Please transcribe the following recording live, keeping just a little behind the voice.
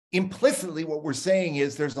implicitly what we're saying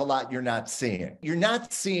is there's a lot you're not seeing. You're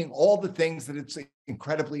not seeing all the things that it's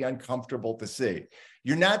incredibly uncomfortable to see.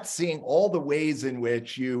 You're not seeing all the ways in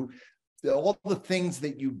which all the things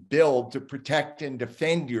that you build to protect and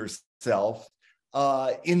defend yourself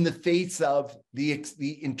in the face of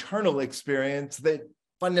the internal experience that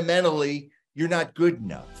fundamentally you're not good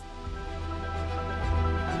enough.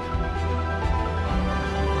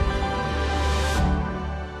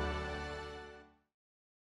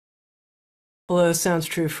 Hello, Sounds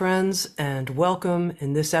True friends, and welcome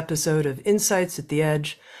in this episode of Insights at the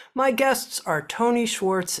Edge. My guests are Tami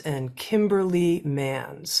Schwartz and Kimberly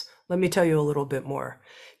Mann. Let me tell you a little bit more.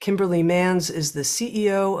 Kimberly Mann is the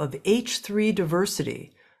CEO of H3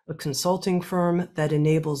 Diversity, a consulting firm that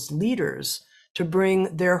enables leaders to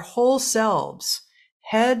bring their whole selves,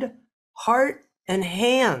 head, heart, and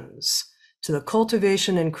hands to the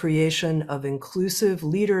cultivation and creation of inclusive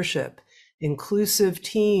leadership, inclusive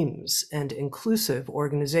teams, and inclusive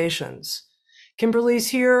organizations. Kimberly's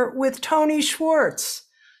here with Tami Schwartz.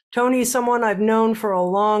 Tony is someone I've known for a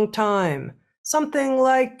long time, something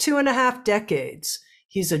like 2.5 decades.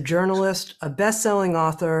 He's a journalist, a best-selling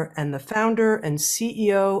author, and the founder and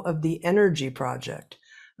CEO of the Energy Project,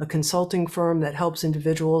 a consulting firm that helps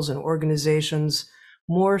individuals and organizations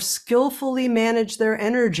more skillfully manage their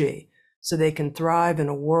energy so they can thrive in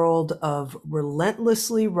a world of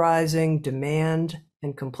relentlessly rising demand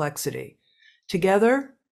and complexity.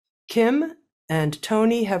 Together, Kim and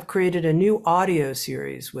Tony have created a new audio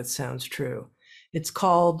series with Sounds True. It's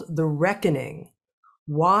called The Reckoning.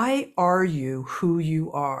 Why are you who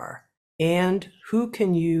you are? And who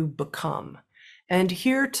can you become? And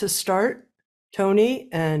here to start, Tony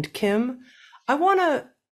and Kim, I want to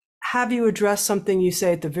have you address something you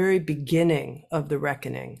say at the very beginning of The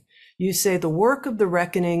Reckoning. You say the work of the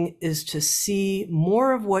reckoning is to see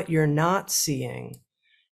more of what you're not seeing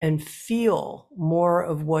and feel more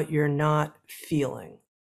of what you're not feeling.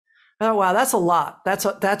 Oh, wow, that's a lot.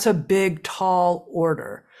 That's a big, tall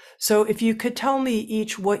order. So if you could tell me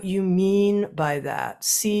each what you mean by that,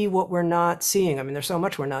 see what we're not seeing. I mean, there's so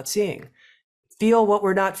much we're not seeing. Feel what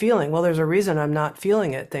we're not feeling. Well, there's a reason I'm not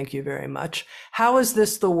feeling it. Thank you very much. How is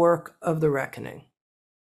this the work of the reckoning?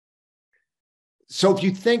 So if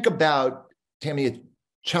you think about, Tami,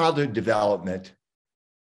 childhood development,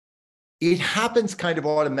 it happens kind of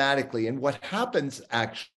automatically. And what happens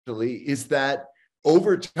actually is that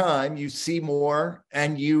over time, you see more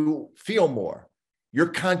and you feel more. You're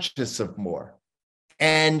conscious of more.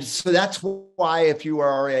 And so that's why if you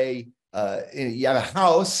are you have a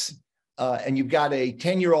house and you've got a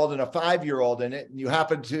 10-year-old and a 5-year-old in it, and you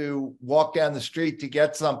happen to walk down the street to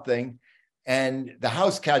get something, and the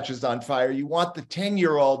house catches on fire, you want the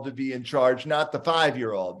 10-year-old to be in charge, not the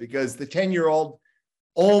 5-year-old, because the 10-year-old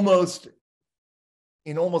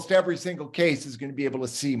in almost every single case is going to be able to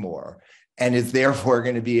see more and is therefore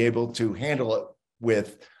going to be able to handle it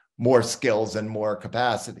with more skills and more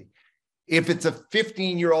capacity. If it's a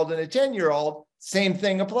 15-year-old and a 10-year-old, same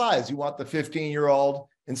thing applies. You want the 15-year-old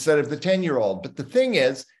instead of the 10-year-old. But the thing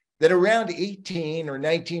is, that around 18 or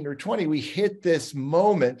 19 or 20, we hit this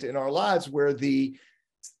moment in our lives where the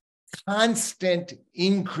constant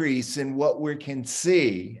increase in what we can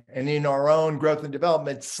see and in our own growth and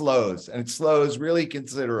development slows, and it slows really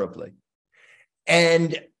considerably.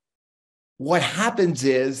 And what happens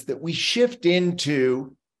is that we shift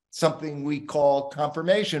into something we call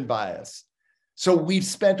confirmation bias. So we've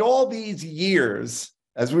spent all these years,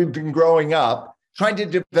 as we've been growing up, trying to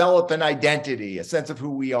develop an identity, a sense of who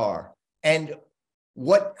we are. And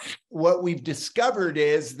what we've discovered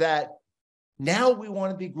is that now we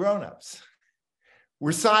want to be grown-ups.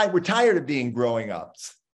 We're tired of being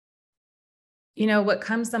growing-ups. You know, what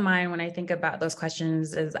comes to mind when I think about those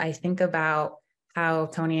questions is I think about how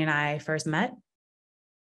Tony and I first met.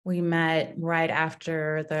 We met right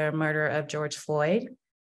after the murder of George Floyd,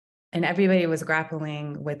 and everybody was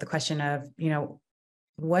grappling with the question of,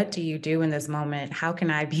 what do you do in this moment? How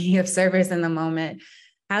can I be of service in the moment?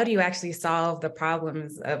 How do you actually solve the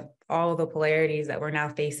problems of all the polarities that we're now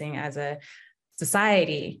facing as a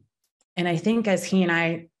society? And I think as he and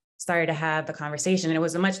I started to have the conversation, and it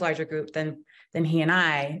was a much larger group than he and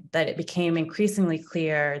I, that it became increasingly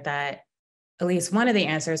clear that at least one of the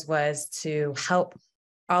answers was to help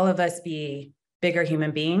all of us be bigger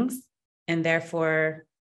human beings and therefore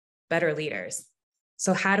better leaders.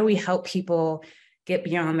 So how do we help people get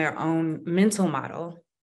beyond their own mental model,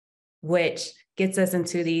 which gets us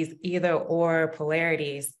into these either or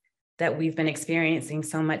polarities that we've been experiencing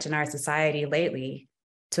so much in our society lately,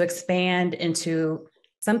 to expand into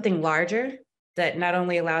something larger that not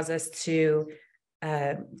only allows us to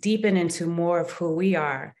deepen into more of who we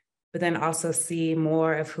are, but then also see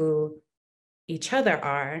more of who each other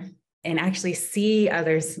are and actually see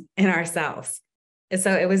others in ourselves. And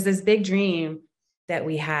so it was this big dream that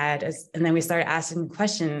we had. And then we started asking the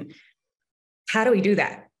question, how do we do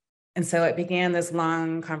that? And so it began this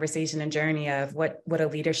long conversation and journey of what a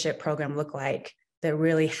leadership program looked like that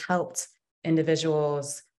really helped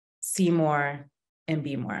individuals see more and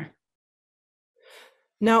be more.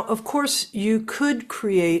 Now, of course, you could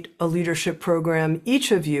create a leadership program,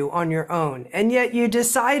 each of you on your own, and yet you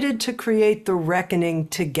decided to create the reckoning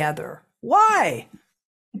together. Why?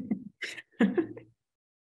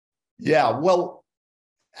 Yeah, well,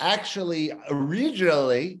 actually,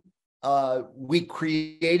 originally, we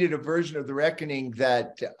created a version of the reckoning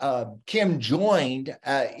that Kim joined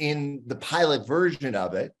in the pilot version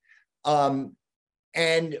of it.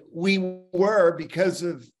 And we were, because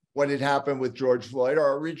of what had happened with George Floyd,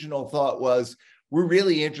 our original thought was, we're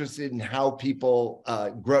really interested in how people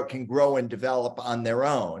can grow and develop on their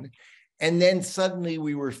own. And then suddenly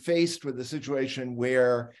we were faced with a situation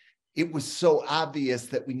where it was so obvious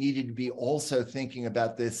that we needed to be also thinking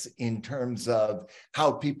about this in terms of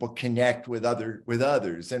how people connect with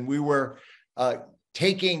others. And we were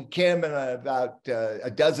taking Kim and about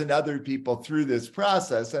a dozen other people through this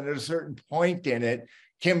process. And at a certain point in it,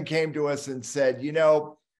 Kim came to us and said, you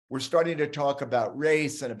know, we're starting to talk about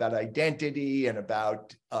race and about identity and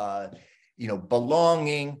about,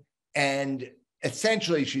 belonging. And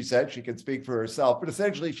essentially, she said, she could speak for herself, but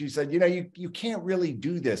essentially she said, you know, you can't really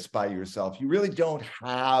do this by yourself. You really don't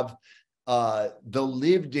have the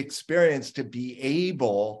lived experience to be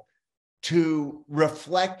able to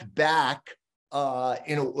reflect back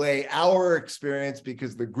in a way, our experience,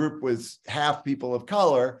 because the group was half people of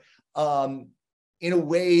color, in a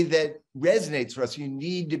way that resonates for us. You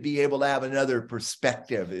need to be able to have another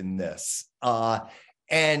perspective in this.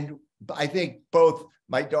 And I think both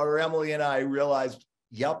my daughter Emily and I realized,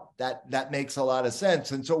 yep, that makes a lot of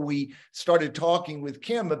sense. And so we started talking with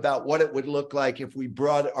Kim about what it would look like if we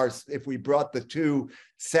brought the two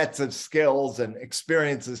sets of skills and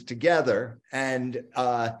experiences together, and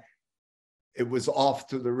it was off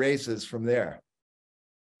to the races from there.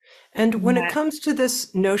 And when it comes to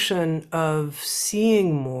this notion of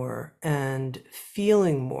seeing more and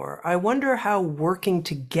feeling more, I wonder how working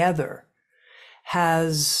together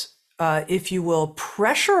has, if you will,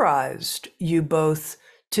 pressurized you both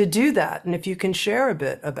to do that. And if you can share a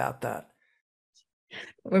bit about that.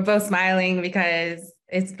 We're both smiling because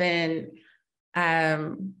it's been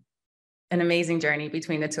an amazing journey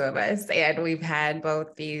between the two of us. And we've had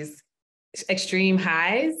both these extreme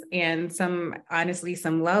highs and some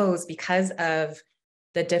lows because of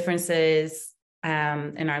the differences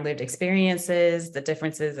in our lived experiences, the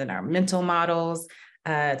differences in our mental models,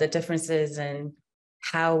 the differences in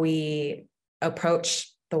how we approach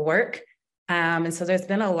the work. And so there's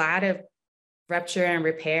been a lot of rupture and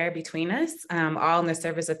repair between us, all in the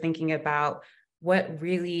service of thinking about what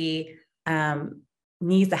really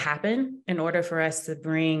needs to happen in order for us to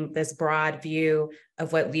bring this broad view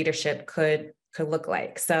of what leadership could look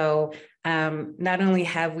like. So not only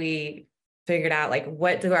have we figured out like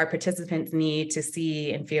what do our participants need to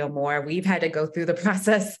see and feel more, we've had to go through the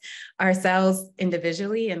process ourselves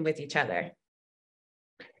individually and with each other.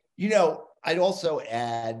 You know, I'd also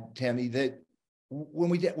add, Tami, that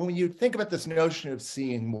when you think about this notion of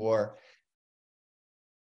seeing more,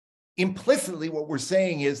 implicitly what we're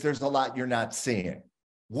saying is there's a lot you're not seeing.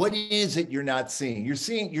 What is it you're not seeing?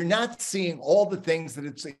 You're not seeing all the things that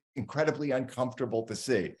it's incredibly uncomfortable to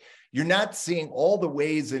see. You're not seeing all the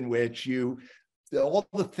ways in which all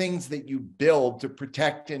the things that you build to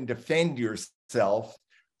protect and defend yourself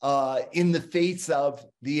in the face of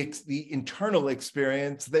the internal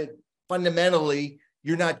experience that fundamentally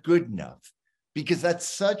you're not good enough, because that's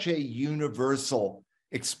such a universal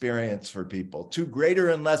experience for people to greater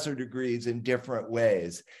and lesser degrees in different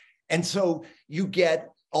ways. And so you get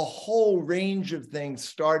a whole range of things,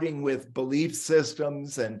 starting with belief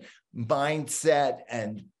systems and mindset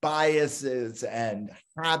and biases and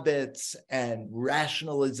habits and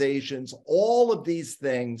rationalizations, all of these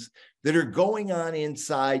things that are going on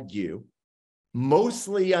inside you,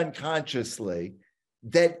 mostly unconsciously,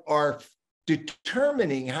 that are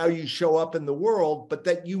determining how you show up in the world, but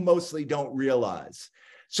that you mostly don't realize.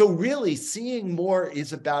 So really, seeing more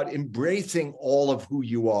is about embracing all of who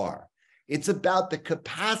you are. It's about the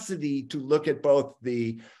capacity to look at both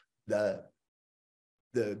the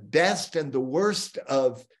best and the worst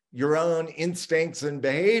of your own instincts and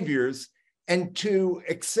behaviors, and to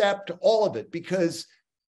accept all of it. Because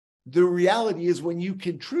the reality is, when you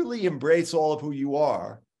can truly embrace all of who you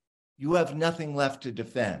are, you have nothing left to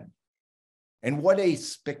defend. And what a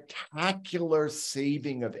spectacular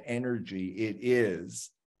saving of energy it is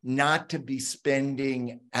not to be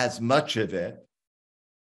spending as much of it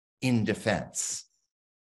in defense.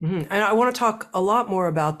 And I want to talk a lot more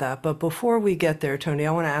about that. But before we get there, Tony,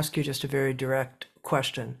 I want to ask you just a very direct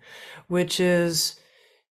question, which is,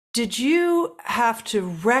 did you have to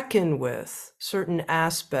reckon with certain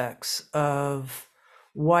aspects of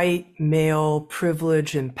white male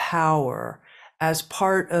privilege and power as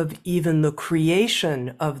part of even the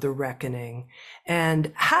creation of the reckoning?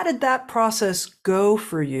 And how did that process go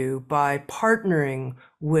for you by partnering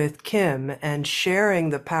with Kim and sharing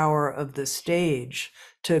the power of the stage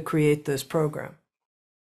to create this program?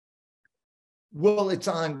 Well,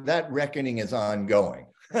 that reckoning is ongoing.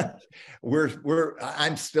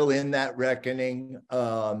 I'm still in that reckoning.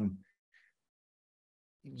 I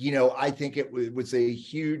think it was a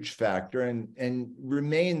huge factor and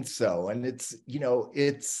remains so. And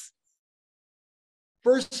it's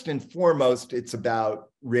first and foremost, it's about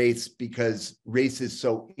race because race is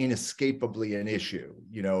so inescapably an issue.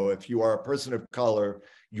 If you are a person of color,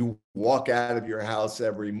 you walk out of your house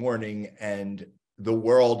every morning and the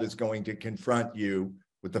world is going to confront you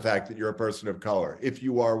with the fact that you're a person of color. If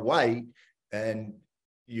you are white, and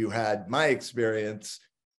you had my experience,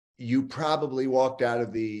 you probably walked out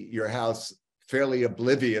of your house fairly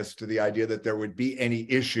oblivious to the idea that there would be any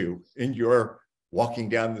issue in your walking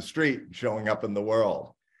down the street and showing up in the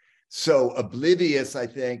world. So oblivious, I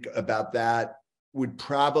think, about that would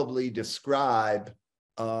probably describe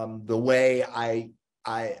the way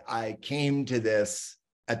I came to this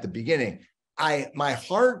at the beginning. My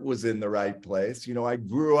heart was in the right place. I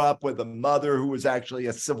grew up with a mother who was actually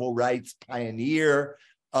a civil rights pioneer,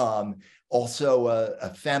 also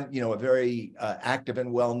a very active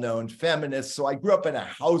and well-known feminist. So I grew up in a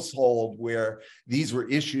household where these were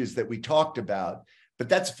issues that we talked about. But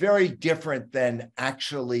that's very different than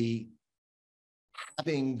actually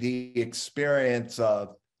having the experience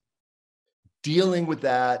of dealing with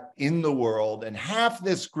that in the world. And half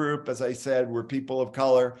this group, as I said, were people of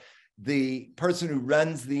color. The person who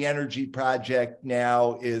runs the Energy Project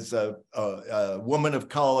now is a woman of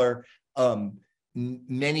color.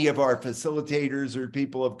 Many of our facilitators are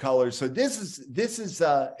people of color. So this is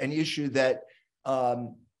an issue that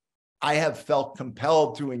I have felt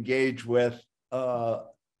compelled to engage with a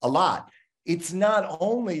lot. It's not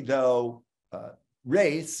only, though,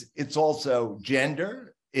 race, it's also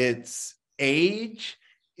gender, it's age,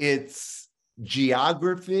 it's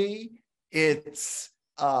geography, it's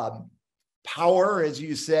power, as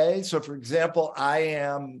you say. So, for example, I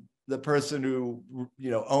am the person who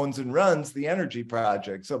owns and runs the Energy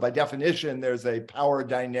Project. So by definition, there's a power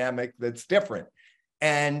dynamic that's different.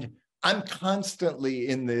 And I'm constantly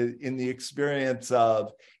in the experience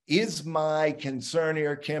of, is my concern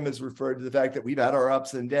here, Kim has referred to the fact that we've had our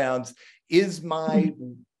ups and downs, is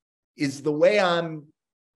the way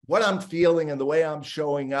what I'm feeling and the way I'm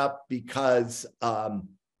showing up because,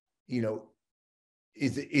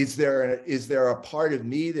 is there a part of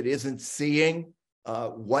me that isn't seeing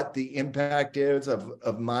what the impact is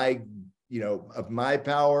of my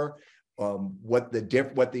power, what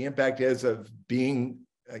the impact is of being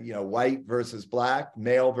white versus black,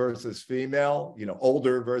 male versus female,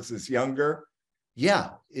 older versus younger.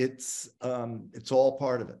 Yeah, it's all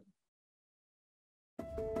part of it.